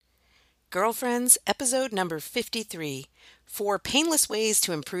Girlfriends, episode number 53, 4 Painless Ways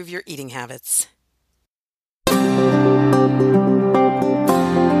to Improve Your Eating Habits.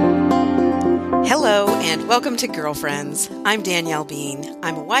 Hello and welcome to Girlfriends. I'm Danielle Bean.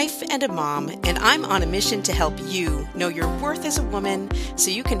 I'm a wife and a mom, and I'm on a mission to help you know your worth as a woman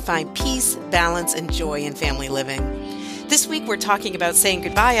so you can find peace, balance, and joy in family living. This week we're talking about saying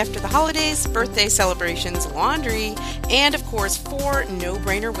goodbye after the holidays, birthday celebrations, laundry, and of course 4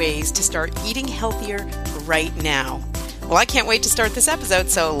 no-brainer ways to start eating healthier right now. Well, I can't wait to start this episode,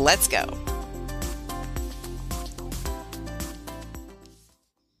 so let's go.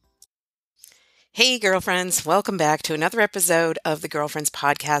 Hey girlfriends, welcome back to another episode of the Girlfriends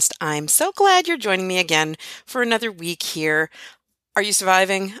Podcast. I'm so glad you're joining me again for another week here. Are you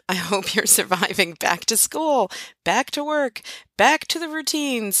surviving? I hope you're surviving back to school, back to work, back to the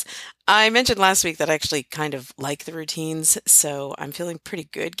routines. I mentioned last week that I actually kind of like the routines, so I'm feeling pretty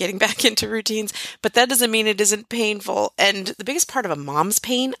good getting back into routines, but that doesn't mean it isn't painful. And the biggest part of a mom's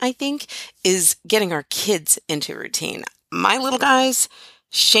pain, I think, is getting our kids into routine. My little guys,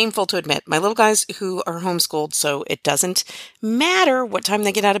 shameful to admit, my little guys who are homeschooled, so it doesn't matter what time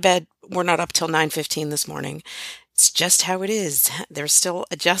they get out of bed. We're not up till 9:15 this morning. It's just how it is. They're still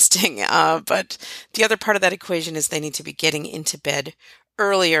adjusting. But the other part of that equation is they need to be getting into bed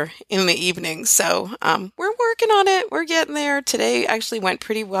earlier in the evening. So we're working on it. We're getting there. Today actually went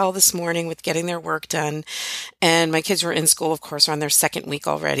pretty well this morning with getting their work done. And my kids were in school, of course, are on their second week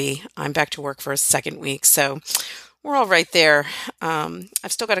already. I'm back to work for a second week. So we're all right there.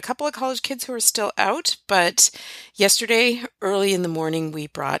 I've still got a couple of college kids who are still out, but yesterday, early in the morning, we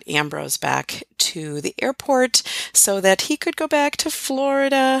brought Ambrose back to the airport so that he could go back to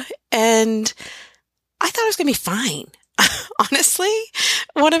Florida, and I thought it was going to be fine. Honestly,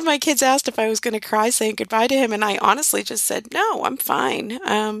 one of my kids asked if I was going to cry saying goodbye to him, and I honestly just said, no, I'm fine.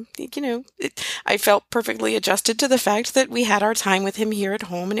 I felt perfectly adjusted to the fact that we had our time with him here at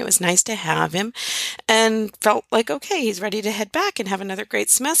home, and it was nice to have him, and felt like, okay, he's ready to head back and have another great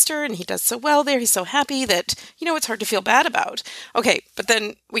semester, and he does so well there. He's so happy that, it's hard to feel bad about. Okay, but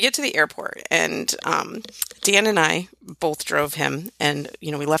then we get to the airport, and Dan and I both drove him, and,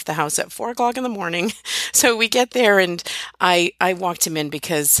 we left the house at 4 o'clock in the morning, so we get there, and I walked him in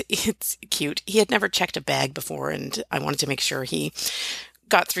because it's cute. He had never checked a bag before, and I wanted to make sure he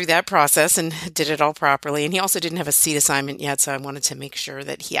got through that process and did it all properly. And he also didn't have a seat assignment yet, so I wanted to make sure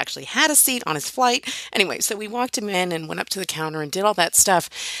that he actually had a seat on his flight. Anyway, so we walked him in and went up to the counter and did all that stuff.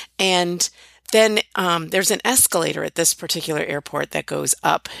 And then there's an escalator at this particular airport that goes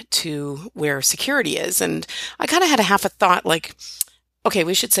up to where security is. And I kind of had a half a thought like, okay,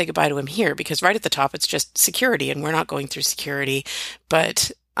 we should say goodbye to him here because right at the top, it's just security and we're not going through security.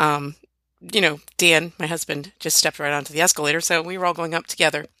 But, Dan, my husband, just stepped right onto the escalator. So we were all going up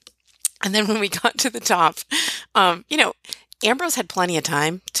together. And then when we got to the top, Ambrose had plenty of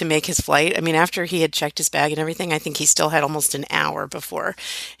time to make his flight. I mean, after he had checked his bag and everything, I think he still had almost an hour before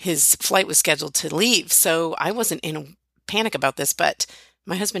his flight was scheduled to leave. So I wasn't in a panic about this, but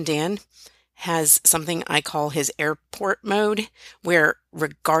my husband, Dan, has something I call his airport mode, where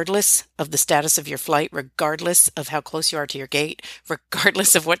regardless of the status of your flight, regardless of how close you are to your gate,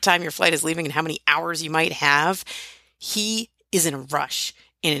 regardless of what time your flight is leaving and how many hours you might have, he is in a rush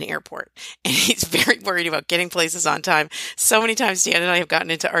in an airport. And he's very worried about getting places on time. So many times Dan and I have gotten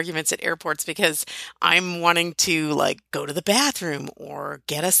into arguments at airports because I'm wanting to go to the bathroom or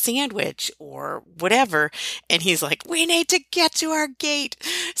get a sandwich or whatever. And he's like, we need to get to our gate.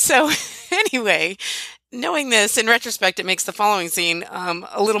 So anyway, knowing this, in retrospect, it makes the following scene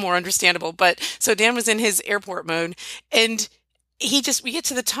a little more understandable. But so Dan was in his airport mode and we get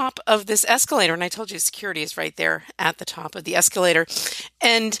to the top of this escalator, and I told you security is right there at the top of the escalator,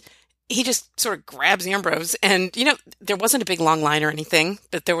 and he just sort of grabs Ambrose, and, there wasn't a big long line or anything,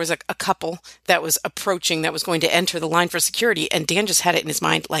 but there was a couple that was approaching that was going to enter the line for security, and Dan just had it in his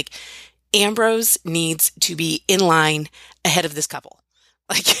mind, Ambrose needs to be in line ahead of this couple.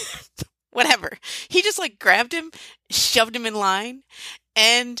 Whatever. He just, grabbed him, shoved him in line,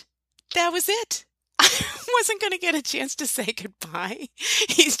 and that was it. I wasn't going to get a chance to say goodbye.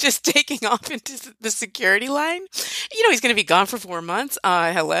 He's just taking off into the security line. He's going to be gone for 4 months.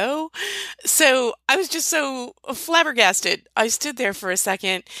 Hello. So I was just so flabbergasted. I stood there for a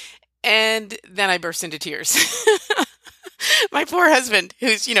second and then I burst into tears. My poor husband,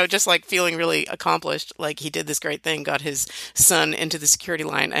 who's, just feeling really accomplished, he did this great thing, got his son into the security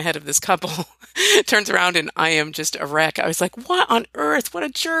line ahead of this couple, turns around and I am just a wreck. I was like, what on earth? What a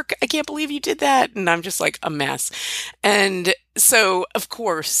jerk. I can't believe you did that. And I'm just a mess. And so, of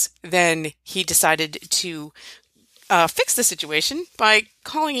course, then he decided to fix the situation by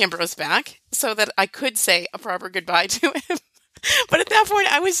calling Ambrose back so that I could say a proper goodbye to him. But at that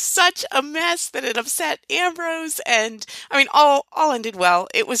point, I was such a mess that it upset Ambrose. And I mean, all ended well.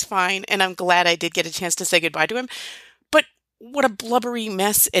 It was fine. And I'm glad I did get a chance to say goodbye to him. But what a blubbery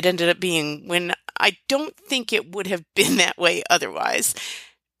mess it ended up being when I don't think it would have been that way otherwise.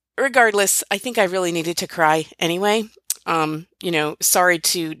 Regardless, I think I really needed to cry anyway. Sorry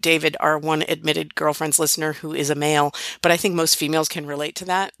to David, our one admitted girlfriend's listener who is a male, but I think most females can relate to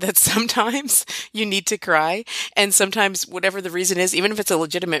that sometimes you need to cry. And sometimes whatever the reason is, even if it's a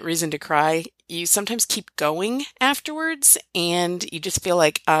legitimate reason to cry, you sometimes keep going afterwards and you just feel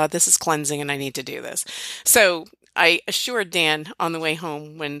like, this is cleansing and I need to do this. So I assured Dan on the way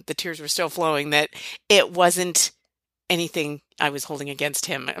home when the tears were still flowing that it wasn't anything I was holding against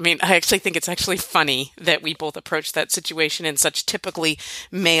him. I mean, I actually think it's actually funny that we both approached that situation in such typically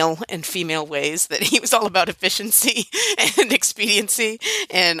male and female ways, that he was all about efficiency and expediency,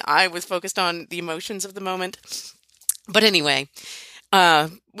 and I was focused on the emotions of the moment. But anyway,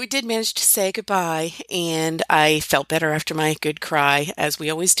 we did manage to say goodbye, and I felt better after my good cry, as we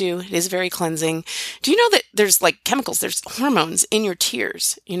always do. It is very cleansing. Do you know that there's like chemicals, there's hormones in your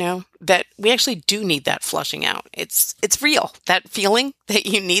tears, that we actually do need that flushing out. It's real. That feeling that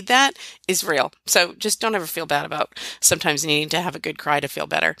you need that is real. So just don't ever feel bad about sometimes needing to have a good cry to feel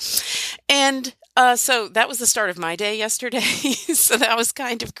better. And so that was the start of my day yesterday. So that was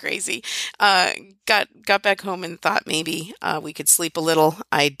kind of crazy. Got back home and thought maybe we could sleep a little.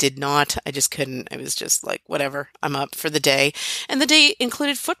 I did not. I just couldn't. It was just like, whatever, I'm up for the day. And the day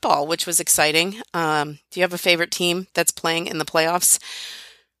included football, which was exciting. Do you have a favorite team that's playing in the playoffs?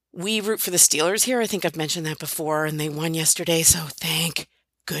 We root for the Steelers here. I think I've mentioned that before, and they won yesterday. So thank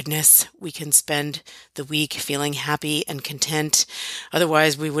goodness we can spend the week feeling happy and content.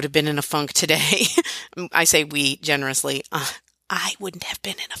 Otherwise, we would have been in a funk today. I say we generously. I wouldn't have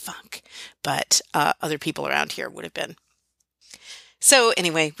been in a funk, but other people around here would have been. So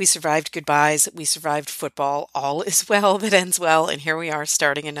anyway, we survived goodbyes. We survived football. All is well that ends well. And here we are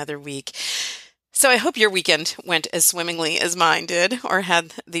starting another week. So I hope your weekend went as swimmingly as mine did, or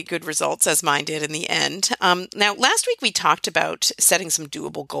had the good results as mine did in the end. Now, last week we talked about setting some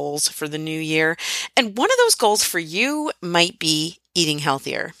doable goals for the new year. And one of those goals for you might be eating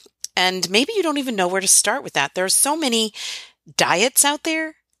healthier. And maybe you don't even know where to start with that. There are so many diets out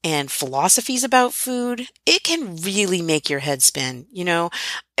there and philosophies about food. It can really make your head spin.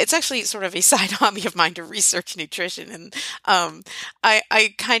 It's actually sort of a side hobby of mine to research nutrition. And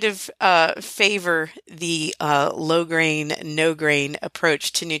I kind of favor the low grain, no grain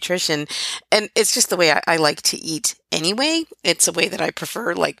approach to nutrition. And it's just the way I like to eat anyway. It's a way that I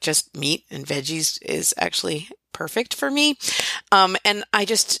prefer, like just meat and veggies is actually perfect for me. And I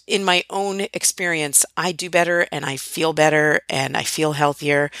just, in my own experience, I do better and I feel better and I feel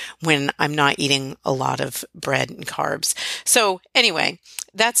healthier when I'm not eating a lot of bread and carbs. So anyway,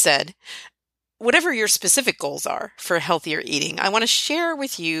 that said, whatever your specific goals are for healthier eating, I want to share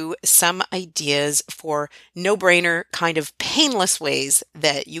with you some ideas for no-brainer, kind of painless ways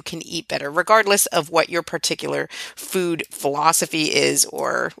that you can eat better, regardless of what your particular food philosophy is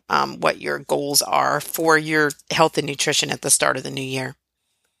or what your goals are for your health and nutrition at the start of the new year.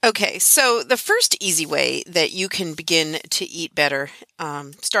 Okay, so the first easy way that you can begin to eat better,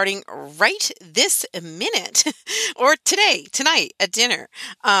 starting right this minute or tonight at dinner,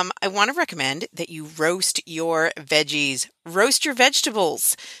 I want to recommend that you roast your veggies, roast your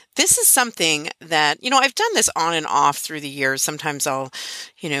vegetables. This is something that, I've done this on and off through the years. Sometimes I'll,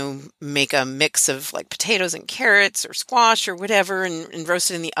 make a mix of like potatoes and carrots or squash or whatever and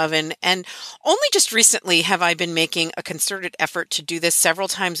roast it in the oven. And only just recently have I been making a concerted effort to do this several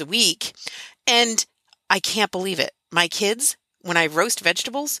times a week. And I can't believe it. My kids, when I roast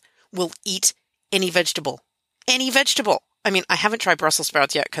vegetables, will eat any vegetable. Any vegetable. I mean, I haven't tried Brussels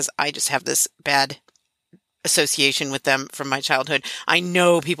sprouts yet because I just have this bad association with them from my childhood. I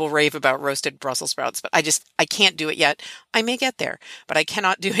know people rave about roasted Brussels sprouts, but I can't do it yet. I may get there, but I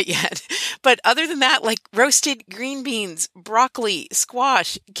cannot do it yet. But other than that, like roasted green beans, broccoli,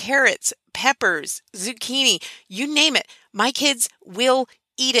 squash, carrots, peppers, zucchini, you name it, my kids will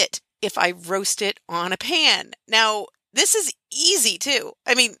eat it if I roast it on a pan. Now, this is easy too.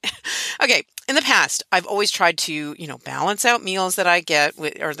 I mean, okay, in the past, I've always tried to, balance out meals that I get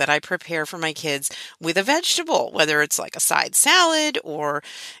or that I prepare for my kids with a vegetable, whether it's like a side salad or,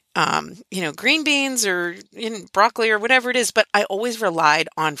 green beans or broccoli or whatever it is. But I always relied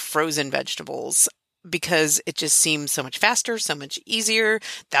on frozen vegetables because it just seems so much faster, so much easier.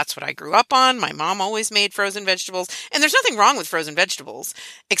 That's what I grew up on. My mom always made frozen vegetables. And there's nothing wrong with frozen vegetables,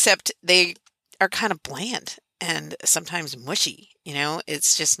 except they are kind of bland. and sometimes mushy.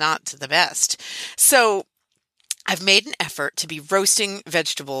 It's just not the best. So I've made an effort to be roasting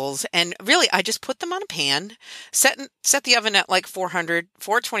vegetables, and really I just put them on a pan, set the oven at like 400,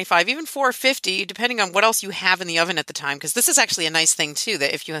 425, even 450, depending on what else you have in the oven at the time. Because this is actually a nice thing too,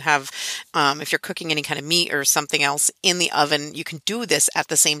 that if you have, if you're cooking any kind of meat or something else in the oven, you can do this at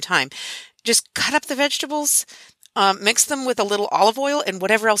the same time. Just cut up the vegetables, mix them with a little olive oil and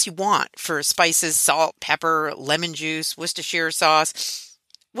whatever else you want for spices, salt, pepper, lemon juice, Worcestershire sauce,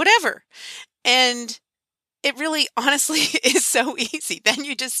 whatever. And it really, honestly, is so easy. Then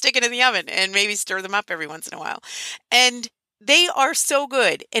you just stick it in the oven and maybe stir them up every once in a while. And they are so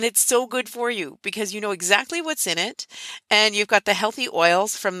good, and it's so good for you because you know exactly what's in it, and you've got the healthy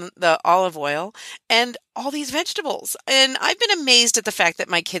oils from the olive oil and all these vegetables. And I've been amazed at the fact that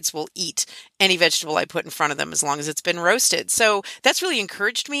my kids will eat any vegetable I put in front of them as long as it's been roasted. So that's really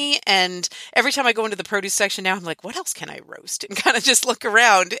encouraged me. And every time I go into the produce section now, I'm like, what else can I roast? And kind of just look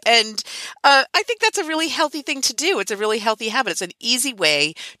around. And I think that's a really healthy thing to do. It's a really healthy habit. It's an easy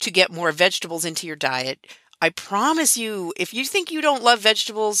way to get more vegetables into your diet. I promise you, if you think you don't love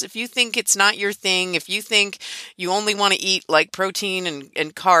vegetables, if you think it's not your thing, if you think you only want to eat like protein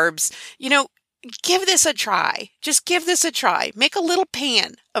and carbs, give this a try. Just give this a try. Make a little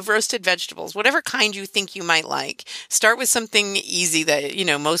pan of roasted vegetables, whatever kind you think you might like. Start with something easy that,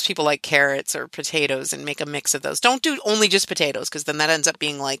 most people like carrots or potatoes and make a mix of those. Don't do only just potatoes because then that ends up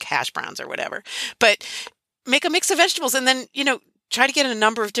being like hash browns or whatever. But make a mix of vegetables and then, try to get a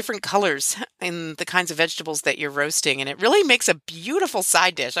number of different colors in the kinds of vegetables that you're roasting. And it really makes a beautiful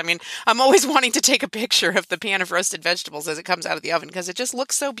side dish. I mean, I'm always wanting to take a picture of the pan of roasted vegetables as it comes out of the oven because it just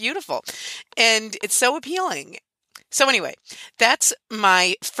looks so beautiful and it's so appealing. So anyway, that's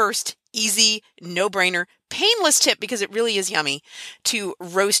my first easy, no-brainer, painless tip because it really is yummy to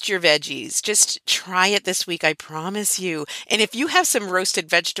roast your veggies. Just try it this week, I promise you. And if you have some roasted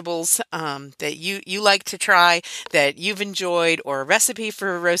vegetables that you like to try, that you've enjoyed, or a recipe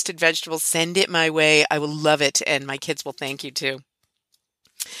for roasted vegetables, send it my way. I will love it, and my kids will thank you too.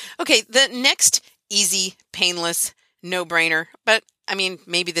 Okay, the next easy, painless, no-brainer, but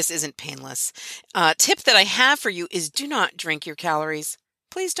maybe this isn't painless. Tip that I have for you is do not drink your calories.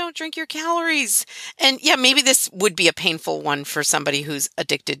 Please don't drink your calories. And yeah, maybe this would be a painful one for somebody who's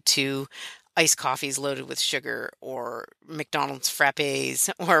addicted to iced coffees loaded with sugar or McDonald's frappes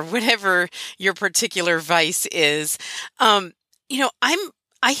or whatever your particular vice is.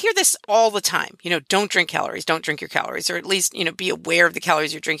 I hear this all the time, don't drink calories, don't drink your calories, or at least, be aware of the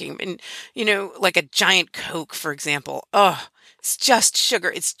calories you're drinking. And, like a giant Coke, for example. Oh, it's just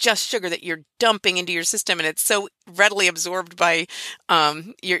sugar. It's just sugar that you're dumping into your system. And it's so readily absorbed by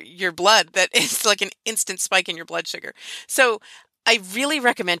your blood that it's like an instant spike in your blood sugar. So I really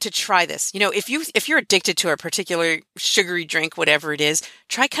recommend to try this. If you're addicted to a particular sugary drink, whatever it is,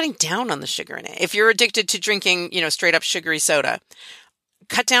 try cutting down on the sugar in it. If you're addicted to drinking, straight up sugary soda,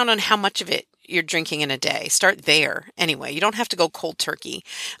 cut down on how much of it you're drinking in a day. Start there anyway. You don't have to go cold turkey.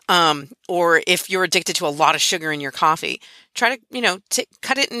 Or if you're addicted to a lot of sugar in your coffee, try to,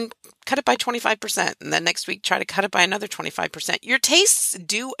 cut it by 25%. And then next week, try to cut it by another 25%. Your tastes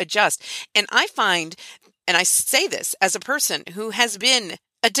do adjust. And I find, and I say this as a person who has been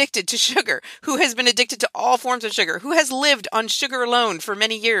addicted to sugar, who has been addicted to all forms of sugar, who has lived on sugar alone for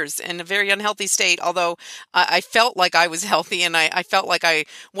many years in a very unhealthy state, although I felt like I was healthy and I felt like I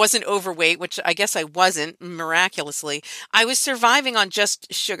wasn't overweight, which I guess I wasn't miraculously. I was surviving on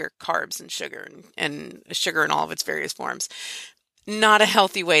just sugar, carbs and sugar in all of its various forms. Not a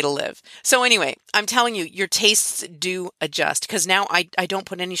healthy way to live. So anyway, I'm telling you, your tastes do adjust because now I don't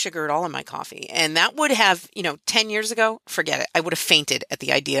put any sugar at all in my coffee. And that would have, 10 years ago, forget it. I would have fainted at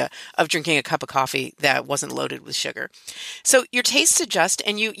the idea of drinking a cup of coffee that wasn't loaded with sugar. So your tastes adjust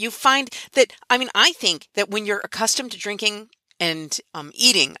and you find that, I think that when you're accustomed to drinking and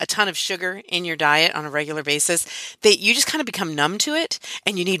eating a ton of sugar in your diet on a regular basis, that you just kind of become numb to it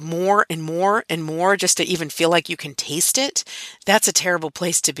and you need more and more and more just to even feel like you can taste it. That's a terrible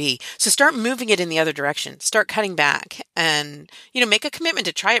place to be. So start moving it in the other direction. Start cutting back and, make a commitment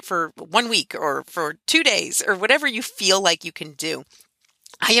to try it for 1 week or for 2 days or whatever you feel like you can do.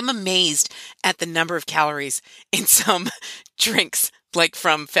 I am amazed at the number of calories in some drinks, like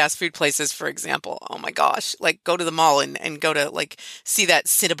from fast food places, for example. Oh my gosh, like go to the mall and go to see that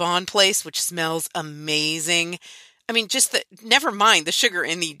Cinnabon place, which smells amazing. Never mind the sugar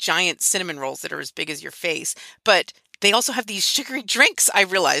in the giant cinnamon rolls that are as big as your face, but they also have these sugary drinks. I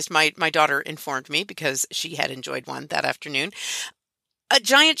realized my daughter informed me because she had enjoyed one that afternoon. a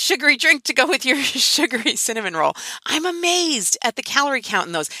giant sugary drink to go with your sugary cinnamon roll. I'm amazed at the calorie count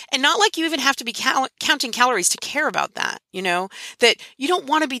in those. And not like you even have to be counting calories to care about that, that you don't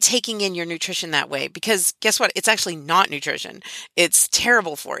want to be taking in your nutrition that way, because guess what? It's actually not nutrition. It's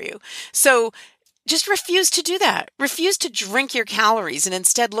terrible for you. So just refuse to do that. Refuse to drink your calories and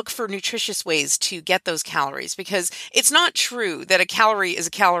instead look for nutritious ways to get those calories, because it's not true that a calorie is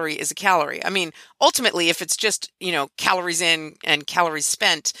a calorie is a calorie. I mean, ultimately, if it's just, calories in and calories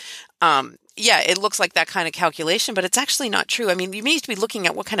spent, it looks like that kind of calculation, but it's actually not true. I mean, you need to be looking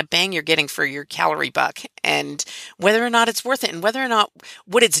at what kind of bang you're getting for your calorie buck and whether or not it's worth it and whether or not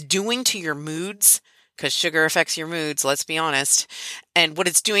what it's doing to your moods, because sugar affects your moods, let's be honest, and what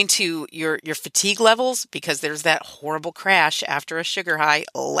it's doing to your fatigue levels, because there's that horrible crash after a sugar high,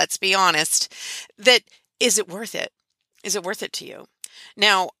 let's be honest, that is it worth it? Is it worth it to you?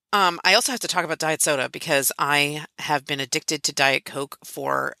 Now, I also have to talk about diet soda, because I have been addicted to Diet Coke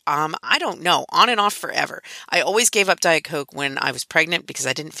for, I don't know, on and off forever. I always gave up Diet Coke when I was pregnant because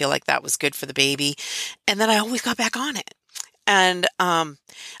I didn't feel like that was good for the baby. And then I always got back on it. And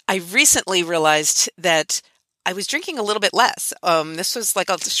I recently realized that I was drinking a little bit less. This was like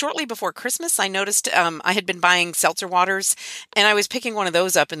shortly before Christmas. I noticed I had been buying seltzer waters, and I was picking one of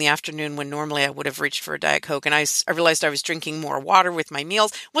those up in the afternoon when normally I would have reached for a Diet Coke. And I realized I was drinking more water with my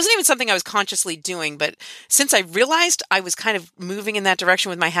meals. It wasn't even something I was consciously doing, but since I realized I was kind of moving in that direction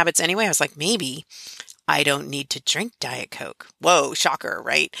with my habits anyway, I was like, maybe I don't need to drink Diet Coke. Whoa, shocker,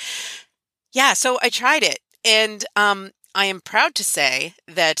 right? Yeah, so I tried it, and I am proud to say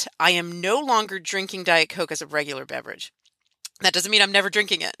that I am no longer drinking Diet Coke as a regular beverage. That doesn't mean I'm never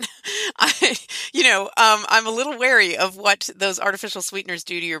drinking it. I'm a little wary of what those artificial sweeteners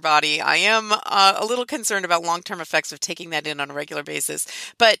do to your body. I am a little concerned about long-term effects of taking that in on a regular basis.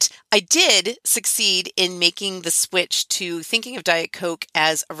 But I did succeed in making the switch to thinking of Diet Coke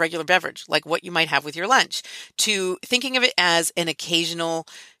as a regular beverage, like what you might have with your lunch, to thinking of it as an occasional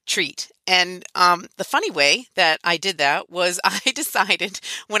treat. And the funny way that I did that was I decided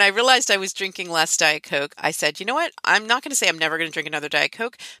when I realized I was drinking less Diet Coke, I said, you know what? I'm not going to say I'm never going to drink another Diet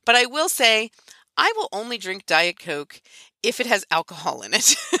Coke, but I will say I will only drink Diet Coke if it has alcohol in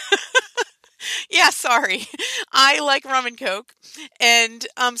it. Yeah, sorry. I like rum and Coke. And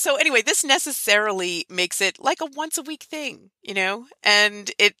so anyway, this necessarily makes it like a once a week thing,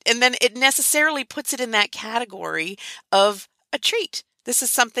 and then it necessarily puts it in that category of a treat. This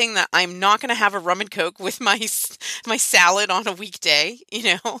is something that I'm not going to have a rum and Coke with my salad on a weekday,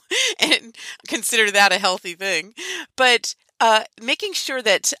 and consider that a healthy thing. But making sure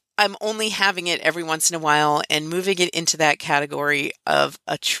that I'm only having it every once in a while and moving it into that category of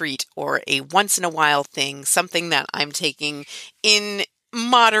a treat or a once in a while thing, something that I'm taking in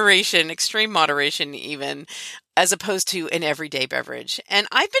moderation, extreme moderation even, as opposed to an everyday beverage. And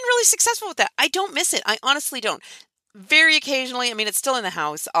I've been really successful with that. I don't miss it. I honestly don't. Very occasionally, I mean, it's still in the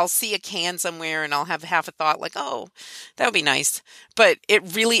house. I'll see a can somewhere and I'll have half a thought like, oh, that would be nice. But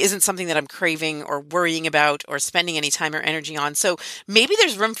it really isn't something that I'm craving or worrying about or spending any time or energy on. So maybe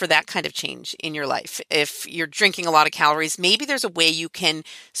there's room for that kind of change in your life. If you're drinking a lot of calories, maybe there's a way you can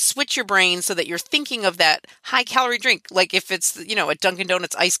switch your brain so that you're thinking of that high calorie drink. Like if it's, a Dunkin'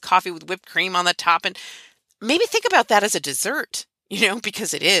 Donuts iced coffee with whipped cream on the top, and maybe think about that as a dessert.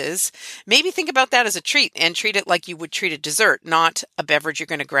 Because it is. Maybe think about that as a treat and treat it like you would treat a dessert, not a beverage you're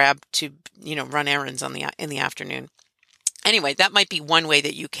going to grab to, run errands in the afternoon. Anyway, that might be one way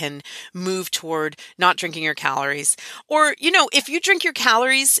that you can move toward not drinking your calories. Or, if you drink your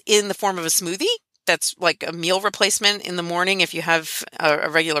calories in the form of a smoothie, that's like a meal replacement in the morning. If you have a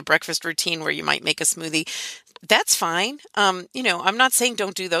regular breakfast routine where you might make a smoothie, that's fine. I'm not saying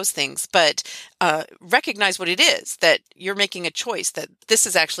don't do those things, but recognize what it is, that you're making a choice, that this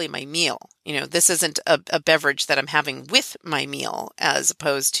is actually my meal. This isn't a beverage that I'm having with my meal, as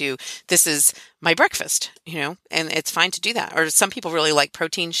opposed to this is my breakfast, and it's fine to do that. Or some people really like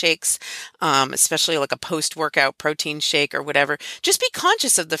protein shakes, especially like a post-workout protein shake or whatever. Just be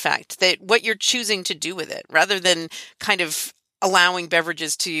conscious of the fact that what you're choosing to do with it, rather than kind of allowing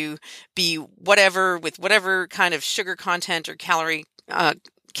beverages to be whatever with whatever kind of sugar content or calorie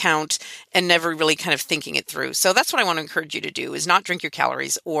count, and never really kind of thinking it through. So that's what I want to encourage you to do, is not drink your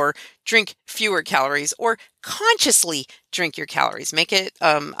calories or drink fewer calories or consciously drink your calories. Make it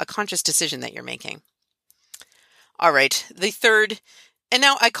a conscious decision that you're making. All right. The third, and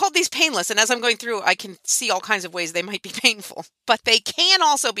now I called these painless, and as I'm going through, I can see all kinds of ways they might be painful, but they can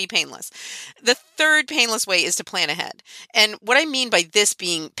also be painless. The third painless way is to plan ahead. And what I mean by this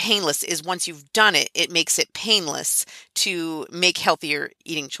being painless is once you've done it, it makes it painless to make healthier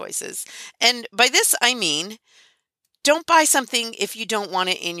eating choices. And by this, I mean, Don't buy something if you don't want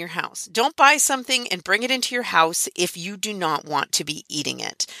it in your house. Don't buy something and bring it into your house if you do not want to be eating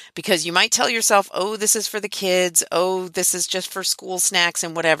it. Because you might tell yourself, oh, this is for the kids. Oh, this is just for school snacks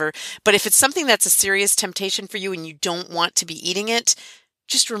and whatever. But if it's something that's a serious temptation for you and you don't want to be eating it,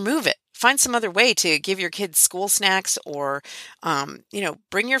 just remove it. Find some other way to give your kids school snacks or,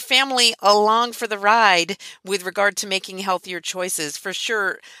 bring your family along for the ride with regard to making healthier choices. For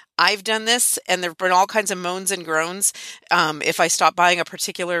sure, I've done this and there have been all kinds of moans and groans if I stop buying a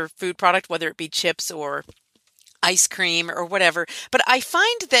particular food product, whether it be chips or ice cream or whatever. But I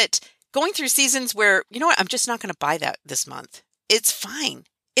find that going through seasons where, you know what, I'm just not going to buy that this month. It's fine.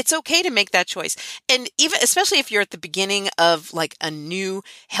 It's okay to make that choice. And even, especially if you're at the beginning of like a new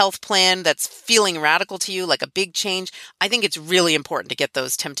health plan that's feeling radical to you, like a big change, I think it's really important to get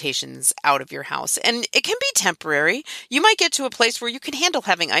those temptations out of your house. And it can be temporary. You might get to a place where you can handle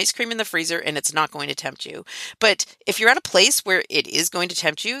having ice cream in the freezer and it's not going to tempt you. But if you're at a place where it is going to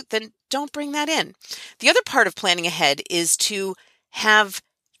tempt you, then don't bring that in. The other part of planning ahead is to have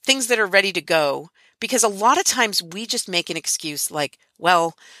things that are ready to go. Because a lot of times we just make an excuse like,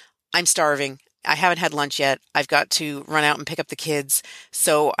 well, I'm starving. I haven't had lunch yet. I've got to run out and pick up the kids.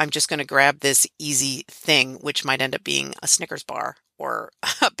 So I'm just going to grab this easy thing, which might end up being a Snickers bar or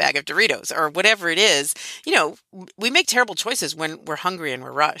a bag of Doritos or whatever it is. We make terrible choices when we're hungry and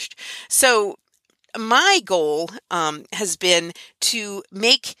we're rushed. So my goal has been to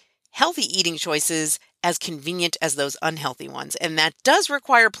make healthy eating choices as convenient as those unhealthy ones. And that does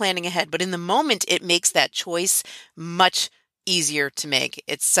require planning ahead, but in the moment, it makes that choice much easier to make.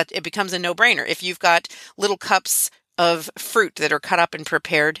 It becomes a no-brainer. If you've got little cups of fruit that are cut up and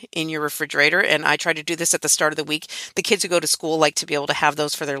prepared in your refrigerator, and I try to do this at the start of the week, the kids who go to school like to be able to have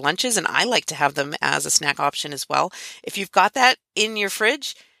those for their lunches, and I like to have them as a snack option as well. If you've got that in your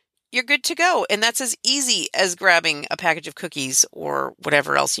fridge, you're good to go. And that's as easy as grabbing a package of cookies or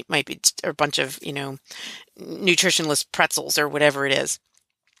whatever else you might be, or a bunch of, nutritionless pretzels or whatever it is.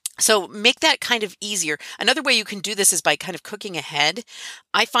 So make that kind of easier. Another way you can do this is by kind of cooking ahead.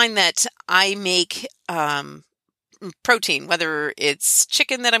 I find that I make, protein, whether it's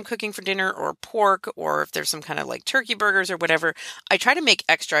chicken that I'm cooking for dinner or pork, or if there's some kind of like turkey burgers or whatever, I try to make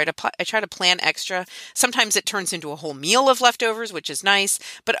extra. I try to plan extra. Sometimes it turns into a whole meal of leftovers, which is nice.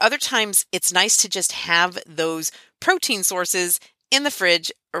 But other times it's nice to just have those protein sources in the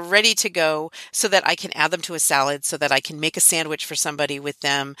fridge ready to go so that I can add them to a salad, so that I can make a sandwich for somebody with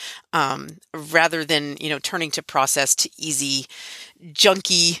them, rather than, turning to processed, easy,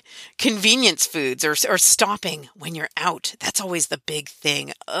 junky convenience foods or stopping when you're out. That's always the big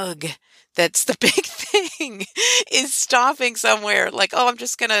thing. Ugh. That's the big thing is stopping somewhere like, oh, I'm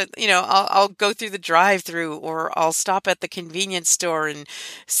just going to, I'll go through the drive-through or I'll stop at the convenience store and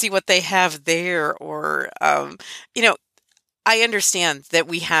see what they have there. Or, I understand that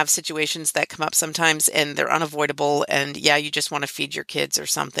we have situations that come up sometimes and they're unavoidable. And yeah, you just want to feed your kids or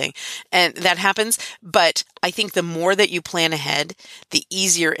something. And that happens. But I think the more that you plan ahead, the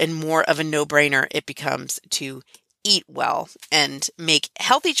easier and more of a no-brainer it becomes to eat well and make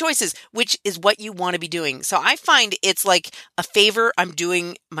healthy choices, which is what you want to be doing. So I find it's like a favor I'm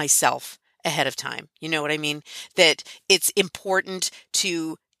doing myself ahead of time. You know what I mean? That it's important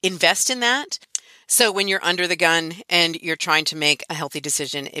to invest in that. So when you're under the gun and you're trying to make a healthy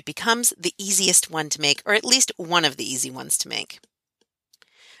decision, it becomes the easiest one to make, or at least one of the easy ones to make.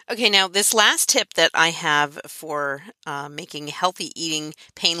 Okay, now this last tip that I have for making healthy eating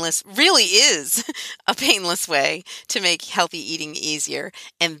painless really is a painless way to make healthy eating easier,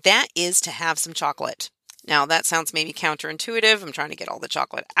 and that is to have some chocolate. Now, that sounds maybe counterintuitive. I'm trying to get all the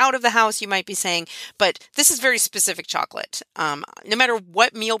chocolate out of the house, you might be saying, but this is very specific chocolate. No matter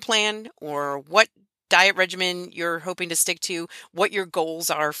what meal plan or what diet regimen you're hoping to stick to, what your goals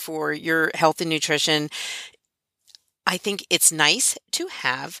are for your health and nutrition, I think it's nice to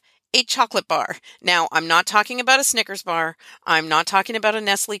have a chocolate bar. Now, I'm not talking about a Snickers bar. I'm not talking about a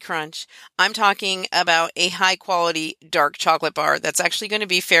Nestle Crunch. I'm talking about a high quality dark chocolate bar that's actually going to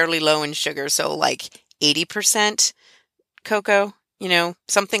be fairly low in sugar. So like 80% cocoa,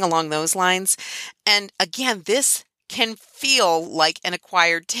 something along those lines. And again, this can feel like an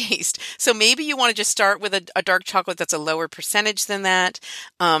acquired taste. So maybe you want to just start with a dark chocolate that's a lower percentage than that,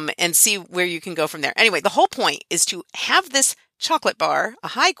 and see where you can go from there. Anyway, the whole point is to have this chocolate bar, a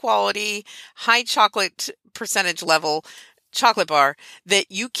high quality, high chocolate percentage level chocolate bar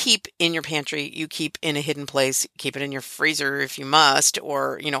that you keep in your pantry, you keep in a hidden place, keep it in your freezer if you must,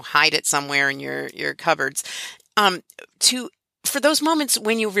 or, hide it somewhere in your cupboards, to for those moments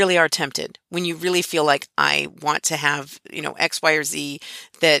when you really are tempted, when you really feel like I want to have, X, Y, or Z,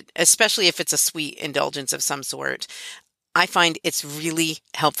 that especially if it's a sweet indulgence of some sort, I find it's really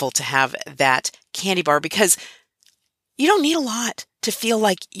helpful to have that candy bar because you don't need a lot to feel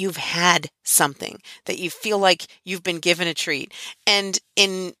like you've had something, that you feel like you've been given a treat. And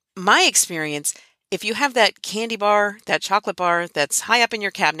in my experience, if you have that candy bar, that chocolate bar that's high up in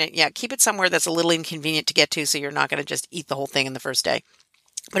your cabinet, yeah, keep it somewhere that's a little inconvenient to get to so you're not going to just eat the whole thing in the first day.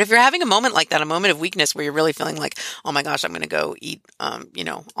 But if you're having a moment like that, a moment of weakness where you're really feeling like, oh my gosh, I'm going to go eat,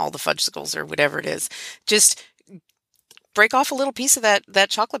 all the fudgesicles or whatever it is, just break off a little piece of that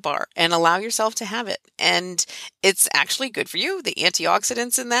chocolate bar and allow yourself to have it. And it's actually good for you, the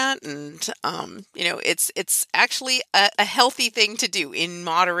antioxidants in that. And, it's actually a healthy thing to do in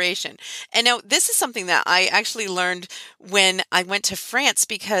moderation. And now this is something that I actually learned when I went to France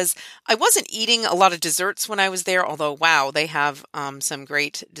because I wasn't eating a lot of desserts when I was there, although, wow, they have some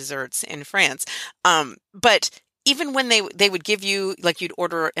great desserts in France. But even when they would give you, like you'd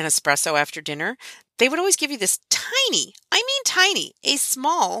order an espresso after dinner, they would always give you this tiny, a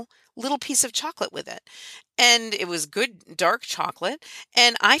small little piece of chocolate with it. And it was good dark chocolate.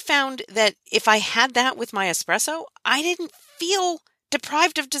 And I found that if I had that with my espresso, I didn't feel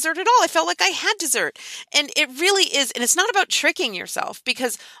deprived of dessert at all. I felt like I had dessert. And it really is. And it's not about tricking yourself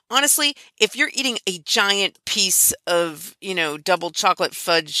because honestly, if you're eating a giant piece of, double chocolate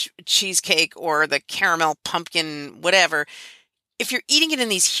fudge cheesecake or the caramel pumpkin, whatever, if you're eating it in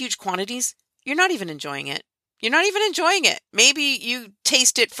these huge quantities, you're not even enjoying it. You're not even enjoying it. Maybe you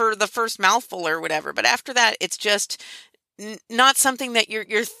taste it for the first mouthful or whatever, but after that, it's just not something that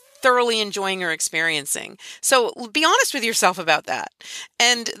you're thoroughly enjoying or experiencing. So be honest with yourself about that.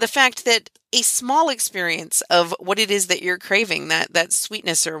 And the fact that a small experience of what it is that you're craving, that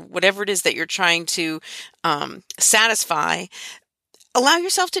sweetness or whatever it is that you're trying to satisfy, allow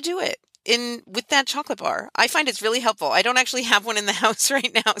yourself to do it. With that chocolate bar. I find it's really helpful. I don't actually have one in the house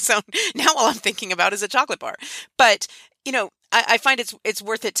right now. So now all I'm thinking about is a chocolate bar. But, I find it's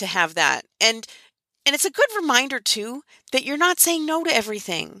worth it to have that. And it's a good reminder too, that you're not saying no to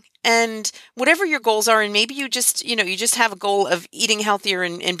everything. And whatever your goals are, and maybe you just have a goal of eating healthier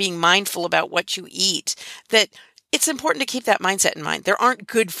and being mindful about what you eat, that it's important to keep that mindset in mind. There aren't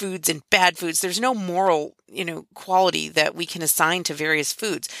good foods and bad foods. There's no moral, quality that we can assign to various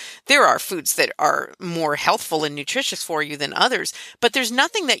foods. There are foods that are more healthful and nutritious for you than others, but there's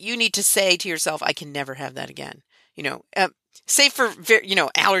nothing that you need to say to yourself, I can never have that again. Say for,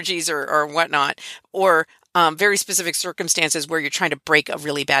 allergies or whatnot, or very specific circumstances where you're trying to break a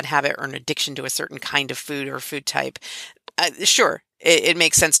really bad habit or an addiction to a certain kind of food or food type. Sure. It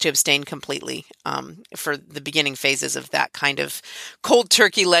makes sense to abstain completely for the beginning phases of that kind of cold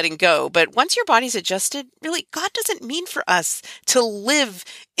turkey letting go. But once your body's adjusted, really, God doesn't mean for us to live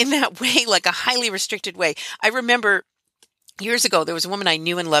in that way, like a highly restricted way. I remember years ago, there was a woman I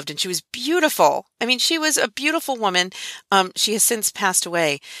knew and loved, and she was beautiful. I mean, she was a beautiful woman. She has since passed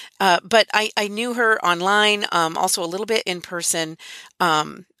away. But I knew her online, also a little bit in person.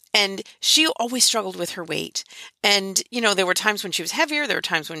 And she always struggled with her weight. And, there were times when she was heavier. There were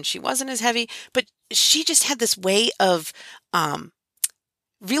times when she wasn't as heavy. But she just had this way of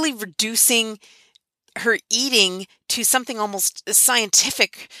really reducing her eating to something almost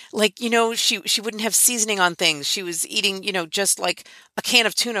scientific. Like, she wouldn't have seasoning on things. She was eating, just like a can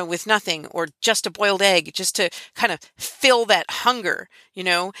of tuna with nothing or just a boiled egg just to kind of fill that hunger,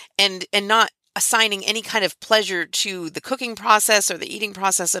 and not assigning any kind of pleasure to the cooking process or the eating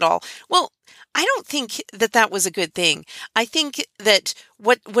process at all. Well, I don't think that was a good thing. I think that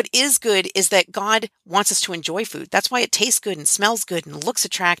what is good is that God wants us to enjoy food. That's why it tastes good and smells good and looks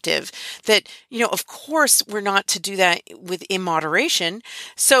attractive. That, of course, we're not to do that with immoderation.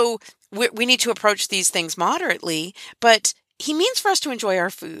 So we need to approach these things moderately, but He means for us to enjoy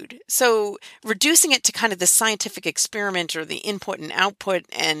our food. So reducing it to kind of the scientific experiment or the input and output,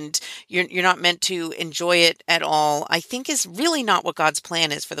 and you're not meant to enjoy it at all, I think is really not what God's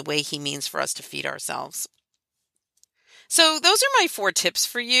plan is for the way He means for us to feed ourselves. So those are my 4 tips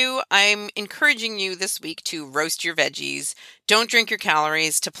for you. I'm encouraging you this week to roast your veggies, don't drink your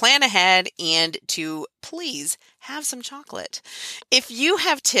calories, to plan ahead, and to please have some chocolate. If you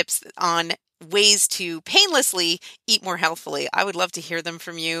have tips on ways to painlessly eat more healthfully, I would love to hear them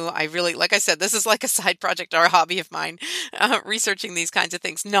from you. I really, like I said, this is like a side project or a hobby of mine, researching these kinds of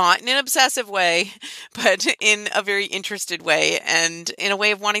things, not in an obsessive way, but in a very interested way and in a way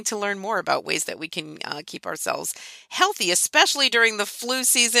of wanting to learn more about ways that we can keep ourselves healthy, especially during the flu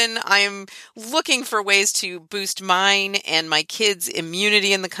season. I'm looking for ways to boost mine and my kids'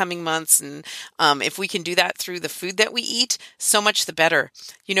 immunity in the coming months. And if we can do that through the food that we eat, so much the better.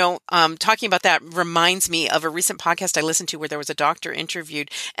 Talking about that reminds me of a recent podcast I listened to where there was a doctor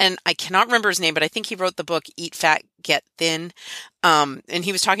interviewed, and I cannot remember his name, but I think he wrote the book Eat Fat, Get Thin. And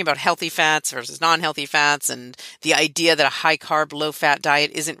he was talking about healthy fats versus non-healthy fats, and the idea that a high carb, low fat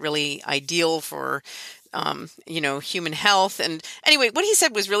diet isn't really ideal for human health. And anyway, what he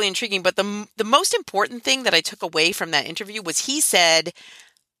said was really intriguing. But the most important thing that I took away from that interview was he said,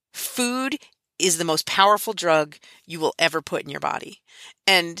 food is the most powerful drug you will ever put in your body.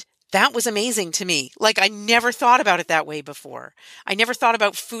 And that was amazing to me. Like, I never thought about it that way before. I never thought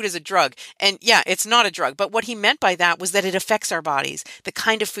about food as a drug. And yeah, it's not a drug. But what he meant by that was that it affects our bodies. The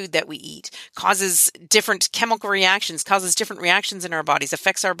kind of food that we eat causes different chemical reactions, causes different reactions in our bodies,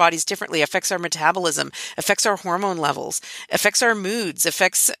 affects our bodies differently, affects our metabolism, affects our hormone levels, affects our moods,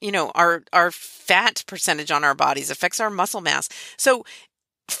 affects, our fat percentage on our bodies, affects our muscle mass. So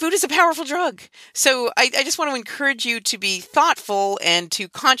food is a powerful drug. So I just want to encourage you to be thoughtful and to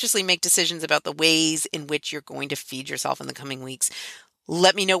consciously make decisions about the ways in which you're going to feed yourself in the coming weeks.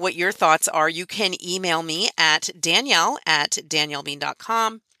 Let me know what your thoughts are. You can email me at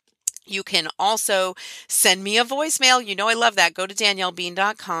Danielle@daniellebean.com. You can also send me a voicemail. I love that. Go to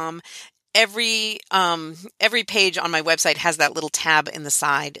daniellebean.com. Every page on my website has that little tab in the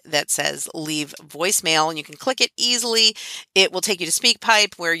side that says leave voicemail, and you can click it easily. It will take you to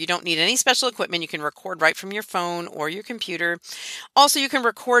SpeakPipe, where you don't need any special equipment. You can record right from your phone or your computer. Also, you can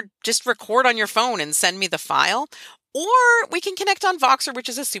record on your phone and send me the file. Or we can connect on Voxer, which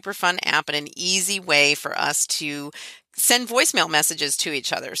is a super fun app and an easy way for us to send voicemail messages to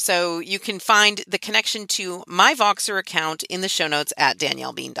each other. So you can find the connection to my Voxer account in the show notes at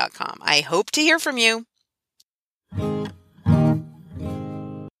daniellebean.com. I hope to hear from you.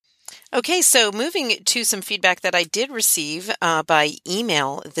 Okay, so moving to some feedback that I did receive by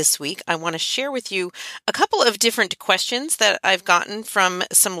email this week, I want to share with you a couple of different questions that I've gotten from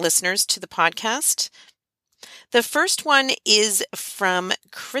some listeners to the podcast. The first one is from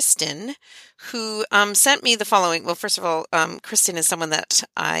Kristen, who sent me the following. Well, first of all, Kristen is someone that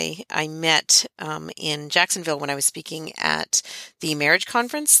I met in Jacksonville when I was speaking at the marriage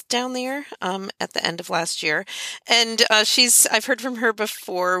conference down there at the end of last year. And I've heard from her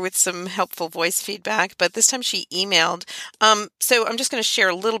before with some helpful voice feedback, but this time she emailed. So I'm just going to share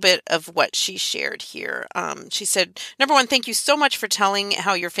a little bit of what she shared here. She said, number one, thank you so much for telling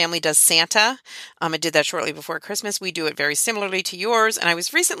how your family does Santa. I did that shortly before Christmas. We do it very similarly to yours, and I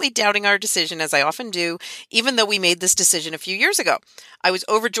was recently doubting our decision, as I often do, even though we made this decision a few years ago. I was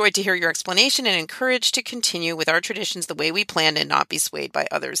overjoyed to hear your explanation and encouraged to continue with our traditions the way we planned and not be swayed by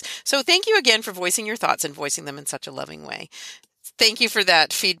others. So thank you again for voicing your thoughts and voicing them in such a loving way. Thank you for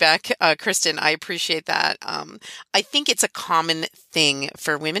that feedback, Kristen. I appreciate that. I think it's a common thing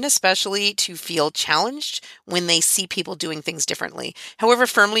for women especially to feel challenged when they see people doing things differently. However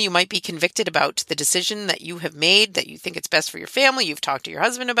firmly you might be convicted about the decision that you have made, that you think it's best for your family, you've talked to your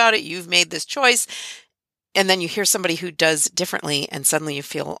husband about it, you've made this choice, and then you hear somebody who does differently and suddenly you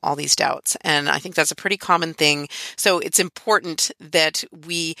feel all these doubts. And I think that's a pretty common thing. So it's important that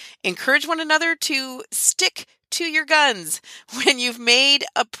we encourage one another to stick to your guns when you've made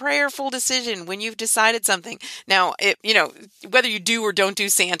a prayerful decision, when you've decided something. Now, whether you do or don't do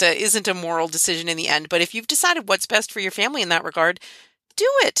Santa isn't a moral decision in the end, but if you've decided what's best for your family in that regard, do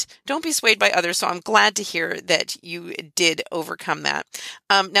it. Don't be swayed by others. So I'm glad to hear that you did overcome that.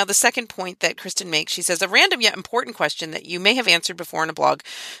 Now, the second point that Kristen makes, she says, a random yet important question that you may have answered before in a blog.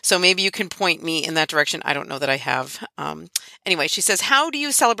 So maybe you can point me in that direction. I don't know that I have. Anyway, she says, how do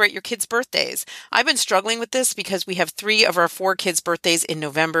you celebrate your kids' birthdays? I've been struggling with this because we have 3 of our 4 kids' birthdays in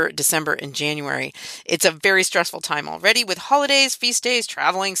November, December, and January. It's a very stressful time already with holidays, feast days,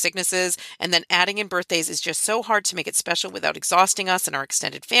 traveling, sicknesses, and then adding in birthdays is just so hard to make it special without exhausting us and our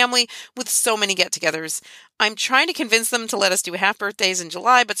extended family with so many get-togethers. I'm trying to convince them to let us do half birthdays in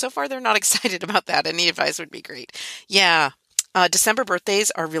July, but so far they're not excited about that. Any advice would be great. Yeah. December birthdays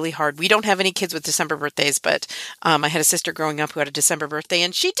are really hard. We don't have any kids with December birthdays, but I had a sister growing up who had a December birthday,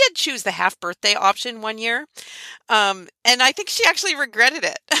 and she did choose the half birthday option one year. And I think she actually regretted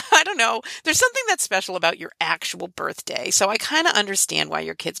it. I don't know. There's something that's special about your actual birthday. So I kind of understand why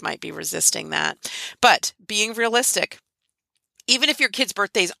your kids might be resisting that. But being realistic, even if your kids'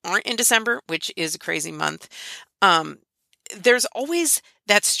 birthdays aren't in December, which is a crazy month, there's always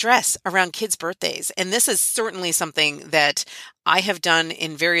that stress around kids' birthdays. And this is certainly something that I have done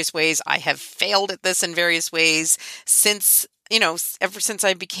in various ways. I have failed at this in various ways since, ever since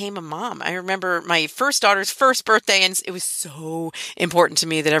I became a mom. I remember my first daughter's first birthday, and it was so important to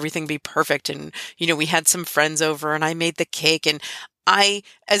me that everything be perfect. And, we had some friends over and I made the cake, and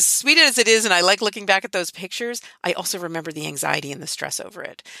as sweet as it is, and I like looking back at those pictures, I also remember the anxiety and the stress over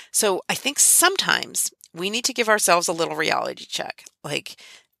it. So I think sometimes we need to give ourselves a little reality check. Like,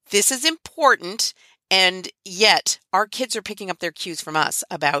 this is important. And yet our kids are picking up their cues from us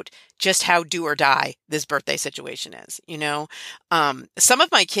about just how do or die this birthday situation is. Some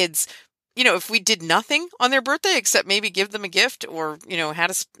of my kids, if we did nothing on their birthday except maybe give them a gift or,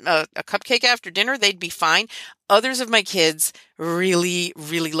 had a cupcake after dinner, they'd be fine. Others of my kids really,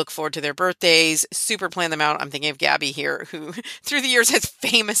 really look forward to their birthdays, super plan them out. I'm thinking of Gabby here, who through the years has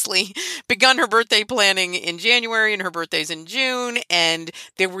famously begun her birthday planning in January and her birthday's in June. And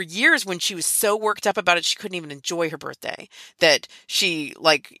there were years when she was so worked up about it, she couldn't even enjoy her birthday. That she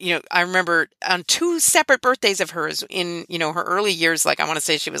I remember on 2 separate birthdays of hers in, her early years, I want to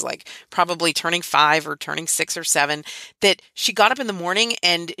say she was probably turning 5 or turning 6 or 7, that she got up in the morning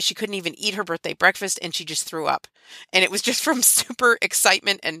and she couldn't even eat her birthday breakfast and she just threw up. And it was just from super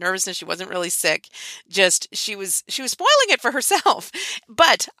excitement and nervousness. She wasn't really sick. Just she was spoiling it for herself.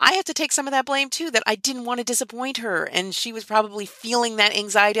 But I have to take some of that blame too, that I didn't want to disappoint her. And she was probably feeling that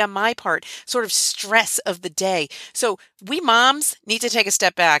anxiety on my part, sort of stress of the day. So we moms need to take a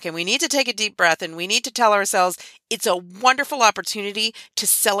step back and we need to take a deep breath and we need to tell ourselves it's a wonderful opportunity to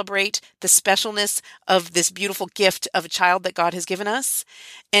celebrate the specialness of this beautiful gift of a child that God has given us.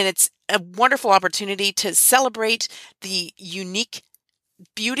 And it's a wonderful opportunity to celebrate the unique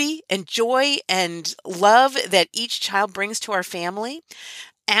beauty and joy and love that each child brings to our family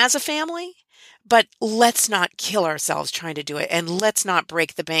as a family. But let's not kill ourselves trying to do it. And let's not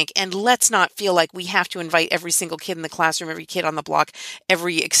break the bank. And let's not feel like we have to invite every single kid in the classroom, every kid on the block,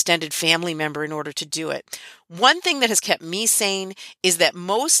 every extended family member in order to do it. One thing that has kept me sane is that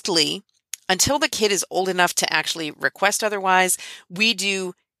mostly, until the kid is old enough to actually request otherwise, we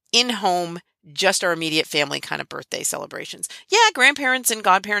do in-home, just our immediate family kind of birthday celebrations. Yeah, grandparents and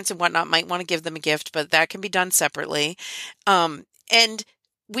godparents and whatnot might want to give them a gift, but that can be done separately. And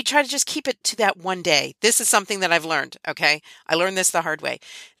we try to just keep it to that one day. This is something that I've learned, okay? I learned this the hard way,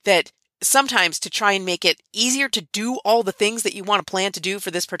 that sometimes to try and make it easier to do all the things that you want to plan to do for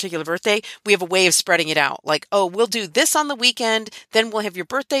this particular birthday, we have a way of spreading it out. Like, oh, we'll do this on the weekend, then we'll have your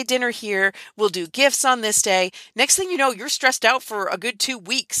birthday dinner here, we'll do gifts on this day. Next thing you know, you're stressed out for a good 2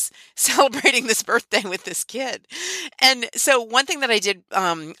 weeks celebrating this birthday with this kid. And so one thing that I did,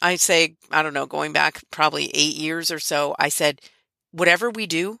 going back probably 8 years or so, I said, whatever we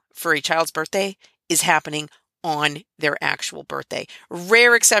do for a child's birthday is happening on their actual birthday.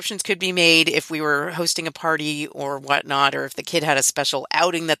 Rare exceptions could be made if we were hosting a party or whatnot, or if the kid had a special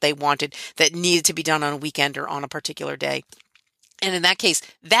outing that they wanted that needed to be done on a weekend or on a particular day. And in that case,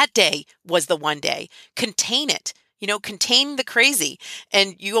 that day was the one day. Contain it. Contain the crazy.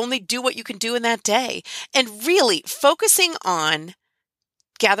 And you only do what you can do in that day. And really focusing on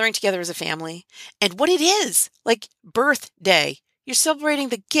gathering together as a family and what it is, like birthday. You're celebrating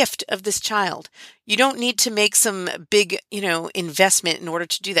the gift of this child. You don't need to make some big, investment in order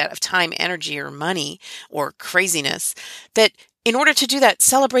to do that of time, energy, or money or craziness. That in order to do that,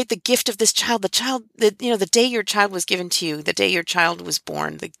 celebrate the gift of this child, the day your child was given to you, the day your child was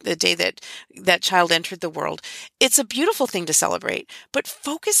born, the day that child entered the world. It's a beautiful thing to celebrate, but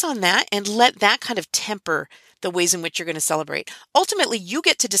focus on that and let that kind of temper the ways in which you're going to celebrate. Ultimately, you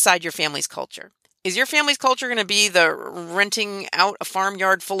get to decide your family's culture. Is your family's culture going to be the renting out a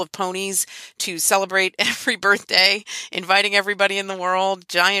farmyard full of ponies to celebrate every birthday, inviting everybody in the world,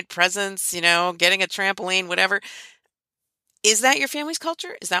 giant presents, getting a trampoline, whatever? Is that your family's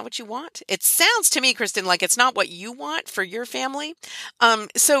culture? Is that what you want? It sounds to me, Kristen, like it's not what you want for your family.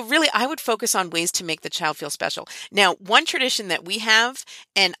 So really, I would focus on ways to make the child feel special. Now, one tradition that we have,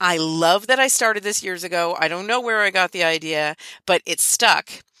 and I love that I started this years ago. I don't know where I got the idea, but it's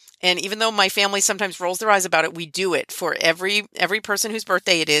stuck. And even though my family sometimes rolls their eyes about it, we do it for every person whose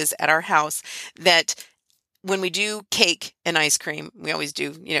birthday it is at our house, that when we do cake and ice cream, we always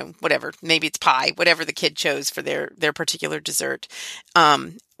do, whatever, maybe it's pie, whatever the kid chose for their particular dessert.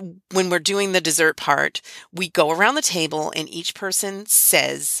 When we're doing the dessert part, we go around the table and each person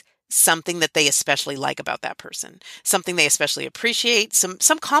says something that they especially like about that person, something they especially appreciate, some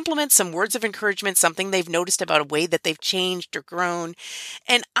compliments, some words of encouragement, something they've noticed about a way that they've changed or grown.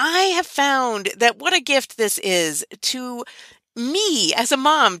 And I have found that what a gift this is to me as a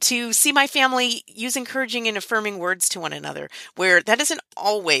mom to see my family use encouraging and affirming words to one another, where that isn't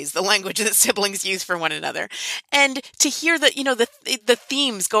always the language that siblings use for one another. And to hear that, the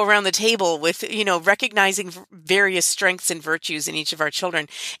themes go around the table with, recognizing various strengths and virtues in each of our children.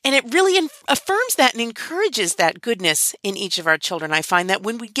 And it really affirms that and encourages that goodness in each of our children. I find that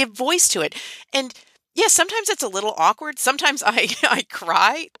when we give voice to it, and Yeah, sometimes it's a little awkward. Sometimes I I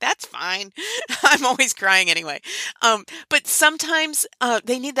cry. That's fine. I'm always crying anyway. But sometimes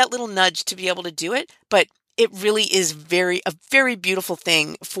they need that little nudge to be able to do it. But it really is a very beautiful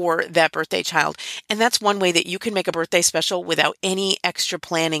thing for that birthday child. And that's one way that you can make a birthday special without any extra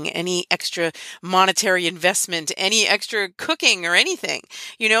planning, any extra monetary investment, any extra cooking or anything,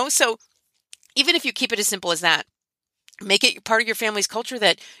 So even if you keep it as simple as that, make it part of your family's culture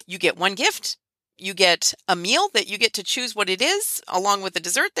that you get one gift. You get a meal that you get to choose what it is, along with the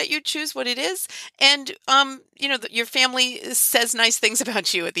dessert that you choose what it is. And, your family says nice things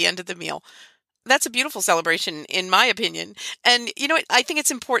about you at the end of the meal. That's a beautiful celebration, in my opinion. And you know what? I think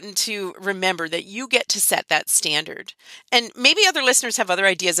it's important to remember that you get to set that standard. And maybe other listeners have other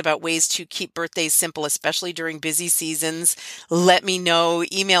ideas about ways to keep birthdays simple, especially during busy seasons. Let me know.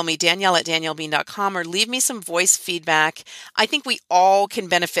 Email me, Danielle@daniellebean.com, or leave me some voice feedback. I think we all can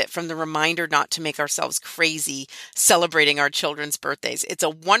benefit from the reminder not to make ourselves crazy celebrating our children's birthdays. It's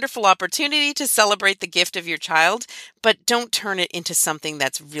a wonderful opportunity to celebrate the gift of your child, but don't turn it into something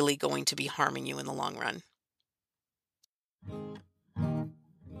that's really going to be harming you in the long run.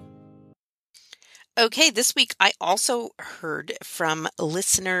 Okay, this week I also heard from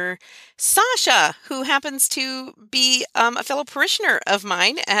listener Sasha, who happens to be a fellow parishioner of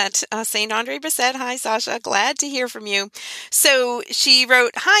mine at St. Andre Bessette. Hi, Sasha. Glad to hear from you. So she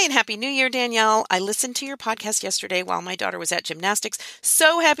wrote, "Hi and Happy New Year, Danielle. I listened to your podcast yesterday while my daughter was at gymnastics.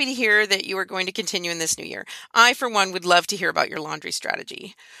 So happy to hear that you are going to continue in this new year. I, for one, would love to hear about your laundry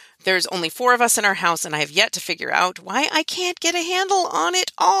strategy. There's only 4 of us in our house, and I have yet to figure out why I can't get a handle on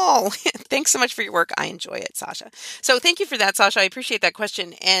it all." Thanks so much for your work. I enjoy it, Sasha. So thank you for that, Sasha. I appreciate that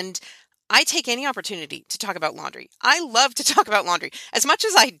question. And I take any opportunity to talk about laundry. I love to talk about laundry. As much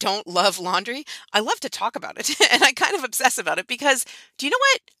as I don't love laundry, I love to talk about it. And I kind of obsess about it because, do you know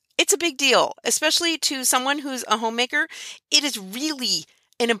what? It's a big deal, especially to someone who's a homemaker. It is really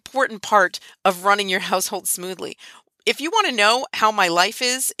an important part of running your household smoothly. If you want to know how my life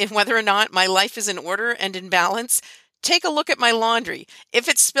is and whether or not my life is in order and in balance, take a look at my laundry. If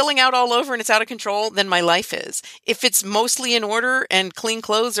it's spilling out all over and it's out of control, then my life is. If it's mostly in order and clean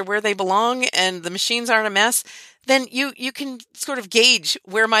clothes are where they belong and the machines aren't a mess, then you can sort of gauge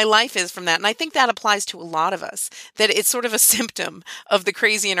where my life is from that. And I think that applies to a lot of us, that it's sort of a symptom of the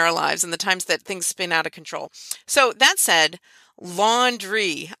crazy in our lives and the times that things spin out of control. So that said,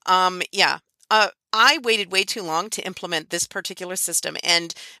 laundry. I waited way too long to implement this particular system,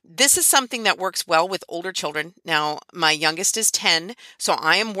 and this is something that works well with older children. Now, my youngest is 10, so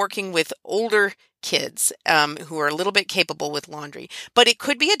I am working with older kids who are a little bit capable with laundry, but it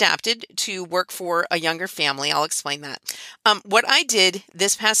could be adapted to work for a younger family. I'll explain that. What I did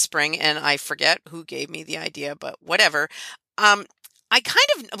this past spring, and I forget who gave me the idea, but whatever. I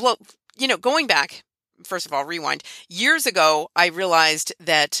kind of, going back, first of all, rewind. Years ago, I realized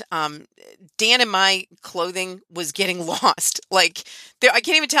that Dan and my clothing was getting lost. I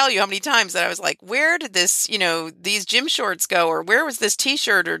can't even tell you how many times that I was like, where did this, these gym shorts go? Or where was this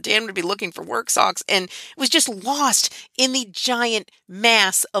t-shirt? Or Dan would be looking for work socks. And it was just lost in the giant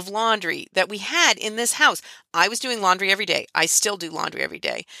mass of laundry that we had in this house. I was doing laundry every day. I still do laundry every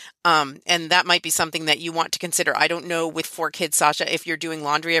day. And that might be something that you want to consider. I don't know with 4 kids, Sasha, if you're doing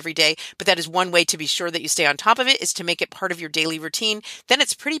laundry every day, but that is one way to be sure that you stay on top of it, is to make it part of your daily routine. Then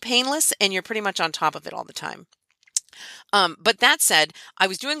it's pretty painless and you're pretty much on top of it all the time. But that said, I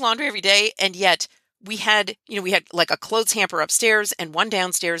was doing laundry every day, and yet we had like a clothes hamper upstairs and one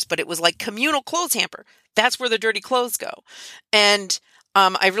downstairs, but it was like communal clothes hamper. That's where the dirty clothes go. And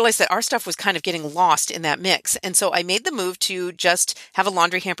I realized that our stuff was kind of getting lost in that mix. And so I made the move to just have a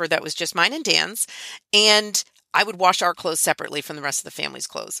laundry hamper that was just mine and Dan's. And I would wash our clothes separately from the rest of the family's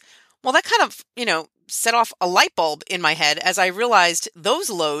clothes. Well, that kind of, set off a light bulb in my head as I realized those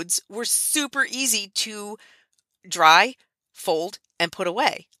loads were super easy to dry, fold, and put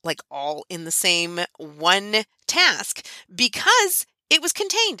away, like all in the same one task, because it was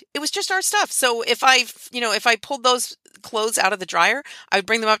contained. It was just our stuff. So if I pulled those clothes out of the dryer, I would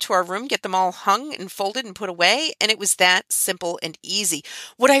bring them up to our room, get them all hung and folded and put away. And it was that simple and easy.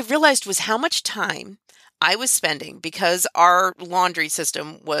 What I realized was how much time I was spending, because our laundry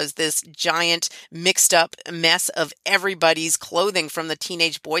system was this giant mixed up mess of everybody's clothing, from the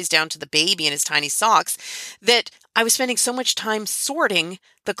teenage boys down to the baby in his tiny socks, that I was spending so much time sorting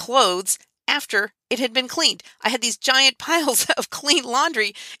the clothes after it had been cleaned. I had these giant piles of clean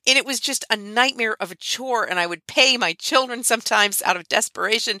laundry, and it was just a nightmare of a chore. And I would pay my children sometimes out of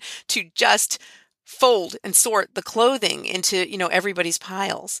desperation to just fold and sort the clothing into, everybody's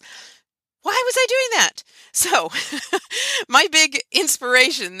piles. Why was I doing that? So, my big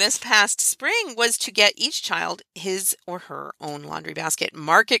inspiration this past spring was to get each child his or her own laundry basket.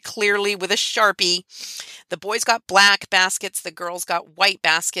 Mark it clearly with a Sharpie. The boys got black baskets, the girls got white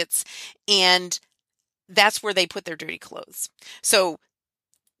baskets, and that's where they put their dirty clothes. So,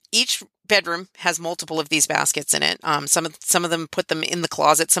 each bedroom has multiple of these baskets in it. Some of them put them in the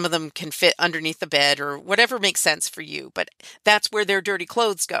closet. Some of them can fit underneath the bed or whatever makes sense for you. But that's where their dirty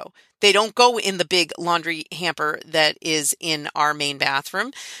clothes go. They don't go in the big laundry hamper that is in our main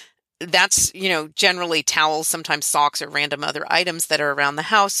bathroom. That's, generally towels, sometimes socks or random other items that are around the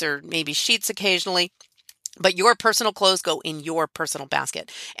house, or maybe sheets occasionally. But your personal clothes go in your personal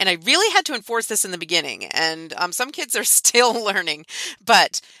basket. And I really had to enforce this in the beginning. And some kids are still learning.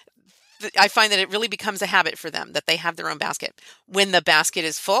 But I find that it really becomes a habit for them that they have their own basket. When the basket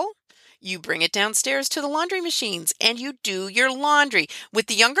is full, you bring it downstairs to the laundry machines and you do your laundry. With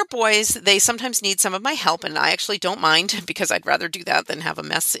the younger boys, they sometimes need some of my help, and I actually don't mind because I'd rather do that than have a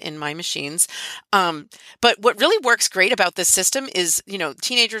mess in my machines. But what really works great about this system is,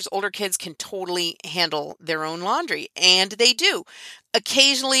 teenagers, older kids can totally handle their own laundry, and they do.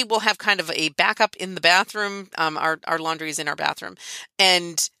 Occasionally, we'll have kind of a backup in the bathroom. Our laundry is in our bathroom,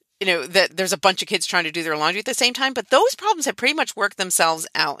 and that there's a bunch of kids trying to do their laundry at the same time, but those problems have pretty much worked themselves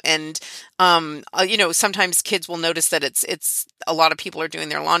out. And, sometimes kids will notice that it's a lot of people are doing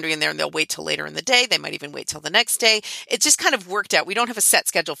their laundry in there and they'll wait till later in the day. They might even wait till the next day. It's just kind of worked out. We don't have a set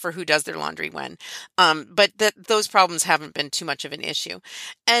schedule for who does their laundry when, but those problems haven't been too much of an issue.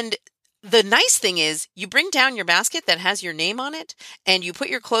 And the nice thing is you bring down your basket that has your name on it and you put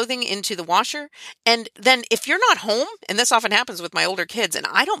your clothing into the washer. And then if you're not home, and this often happens with my older kids, and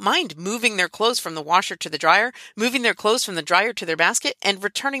I don't mind moving their clothes from the washer to the dryer, moving their clothes from the dryer to their basket and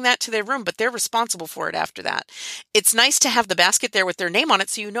returning that to their room, but they're responsible for it after that. It's nice to have the basket there with their name on it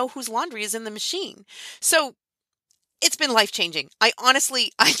so you know whose laundry is in the machine. So it's been life-changing. I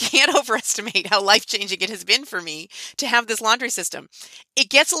can't overestimate how life-changing it has been for me to have this laundry system.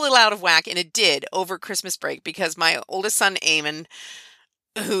 It gets a little out of whack, and it did over Christmas break because my oldest son, Eamon,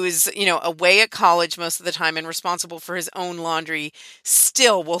 who's, away at college most of the time and responsible for his own laundry,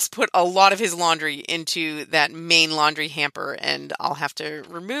 still will put a lot of his laundry into that main laundry hamper, and I'll have to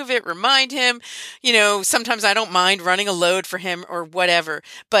remove it, remind him. Sometimes I don't mind running a load for him or whatever,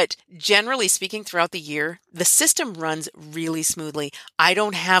 but generally speaking, throughout the year, the system runs really smoothly. I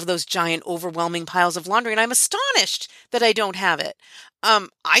don't have those giant overwhelming piles of laundry, and I'm astonished that I don't have it.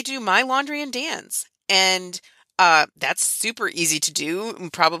 I do my laundry and Dan's, and that's super easy to do,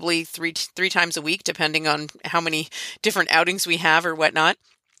 probably three times a week, depending on how many different outings we have or whatnot.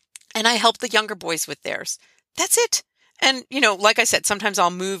 And I help the younger boys with theirs. That's it. And, like I said, sometimes I'll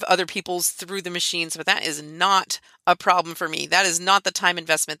move other people's through the machines, but that is not a problem for me. That is not the time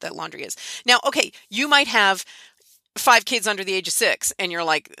investment that laundry is. Now, okay, you might have 5 kids under the age of 6 and you're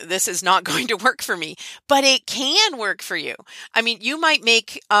like, this is not going to work for me, but it can work for you. I mean, you might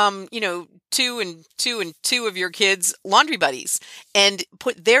make, 2 and 2 of your kids laundry buddies and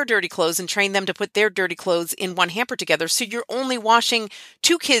put their dirty clothes and train them to put their dirty clothes in one hamper together. So you're only washing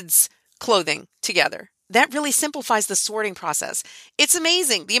 2 kids' clothing together. That really simplifies the sorting process. It's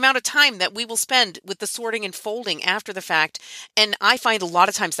amazing the amount of time that we will spend with the sorting and folding after the fact. And I find a lot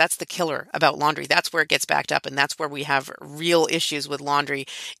of times that's the killer about laundry. That's where it gets backed up. And that's where we have real issues with laundry,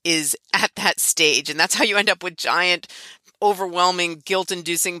 is at that stage. And that's how you end up with giant, overwhelming,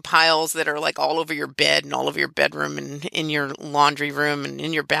 guilt-inducing piles that are like all over your bed and all over your bedroom and in your laundry room and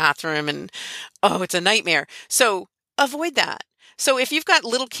in your bathroom. And it's a nightmare. So avoid that. So if you've got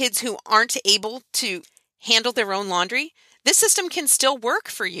little kids who aren't able to handle their own laundry, this system can still work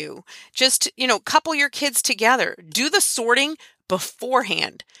for you. Just, couple your kids together. Do the sorting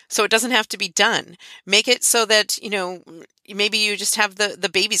beforehand so it doesn't have to be done. Make it so that, maybe you just have the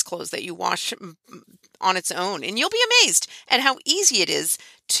baby's clothes that you wash on its own. And you'll be amazed at how easy it is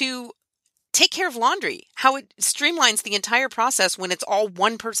to take care of laundry, how it streamlines the entire process when it's all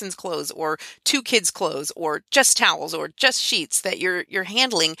one person's clothes or 2 kids' clothes or just towels or just sheets that you're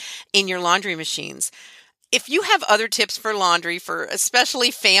handling in your laundry machines. If you have other tips for laundry, for especially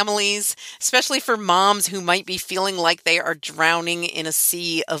families, especially for moms who might be feeling like they are drowning in a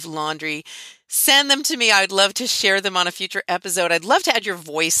sea of laundry, send them to me. I'd love to share them on a future episode. I'd love to add your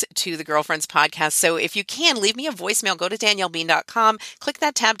voice to the Girlfriends podcast. So if you can, leave me a voicemail. Go to daniellebean.com, click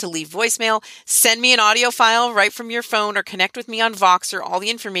that tab to leave voicemail, send me an audio file right from your phone, or connect with me on Voxer. All the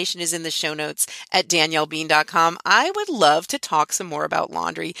information is in the show notes at daniellebean.com. I would love to talk some more about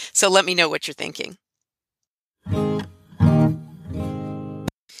laundry. So let me know what you're thinking.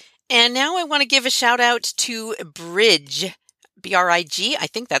 And now I want to give a shout out to Bridge. B-R-I-G, I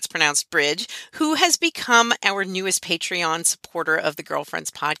think that's pronounced Bridge, who has become our newest Patreon supporter of the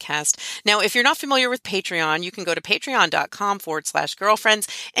Girlfriends podcast. Now, if you're not familiar with Patreon, you can go to patreon.com/girlfriends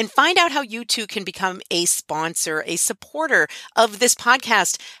and find out how you too can become a sponsor, a supporter of this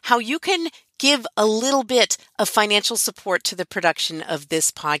podcast, how you can give a little bit of financial support to the production of this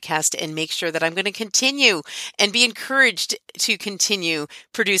podcast and make sure that I'm going to continue and be encouraged to continue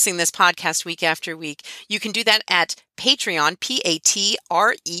producing this podcast week after week. You can do that at Patreon,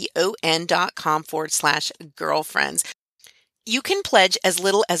 patreon.com/girlfriends. You can pledge as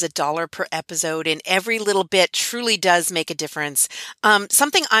little as $1 per episode, and every little bit truly does make a difference.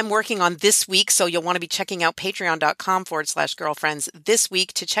 Something I'm working on this week, so you'll want to be checking out patreon.com/girlfriends this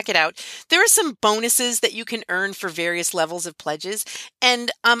week to check it out. There are some bonuses that you can earn for various levels of pledges, and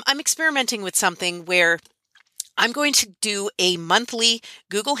I'm experimenting with something where I'm going to do a monthly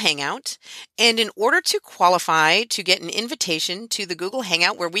Google Hangout. And in order to qualify to get an invitation to the Google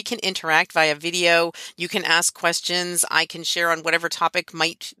Hangout where we can interact via video, you can ask questions, I can share on whatever topic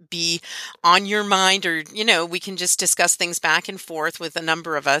might be on your mind, or, we can just discuss things back and forth with a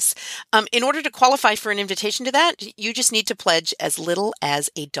number of us. In order to qualify for an invitation to that, you just need to pledge as little as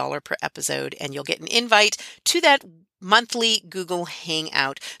 $1 per episode, and you'll get an invite to that monthly Google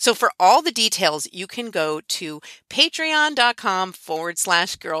Hangout. So for all the details, you can go to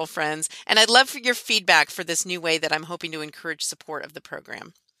patreon.com/girlfriends. And I'd love for your feedback for this new way that I'm hoping to encourage support of the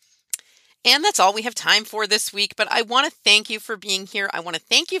program. And that's all we have time for this week, but I want to thank you for being here. I want to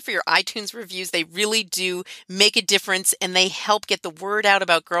thank you for your iTunes reviews. They really do make a difference, and they help get the word out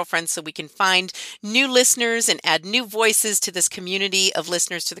about Girlfriends so we can find new listeners and add new voices to this community of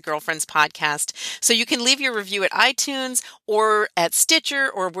listeners to the Girlfriends podcast. So you can leave your review at iTunes or at Stitcher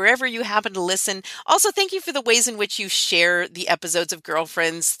or wherever you happen to listen. Also, thank you for the ways in which you share the episodes of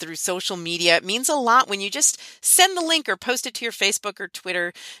Girlfriends through social media. It means a lot when you just send the link or post it to your Facebook or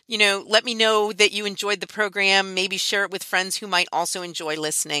Twitter. Let me know that you enjoyed the program. Maybe share it with friends who might also enjoy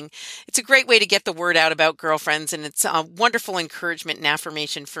listening. It's a great way to get the word out about Girlfriends, and it's a wonderful encouragement and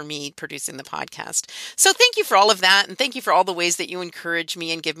affirmation for me producing the podcast. So thank you for all of that, and thank you for all the ways that you encourage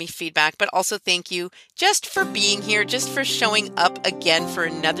me and give me feedback, but also thank you just for being here, just for showing up again for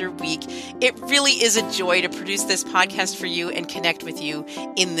another week. It really is a joy to produce this podcast for you and connect with you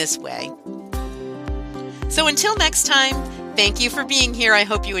in this way. So until next time, thank you for being here. I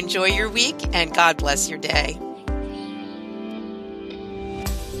hope you enjoy your week, and God bless your day.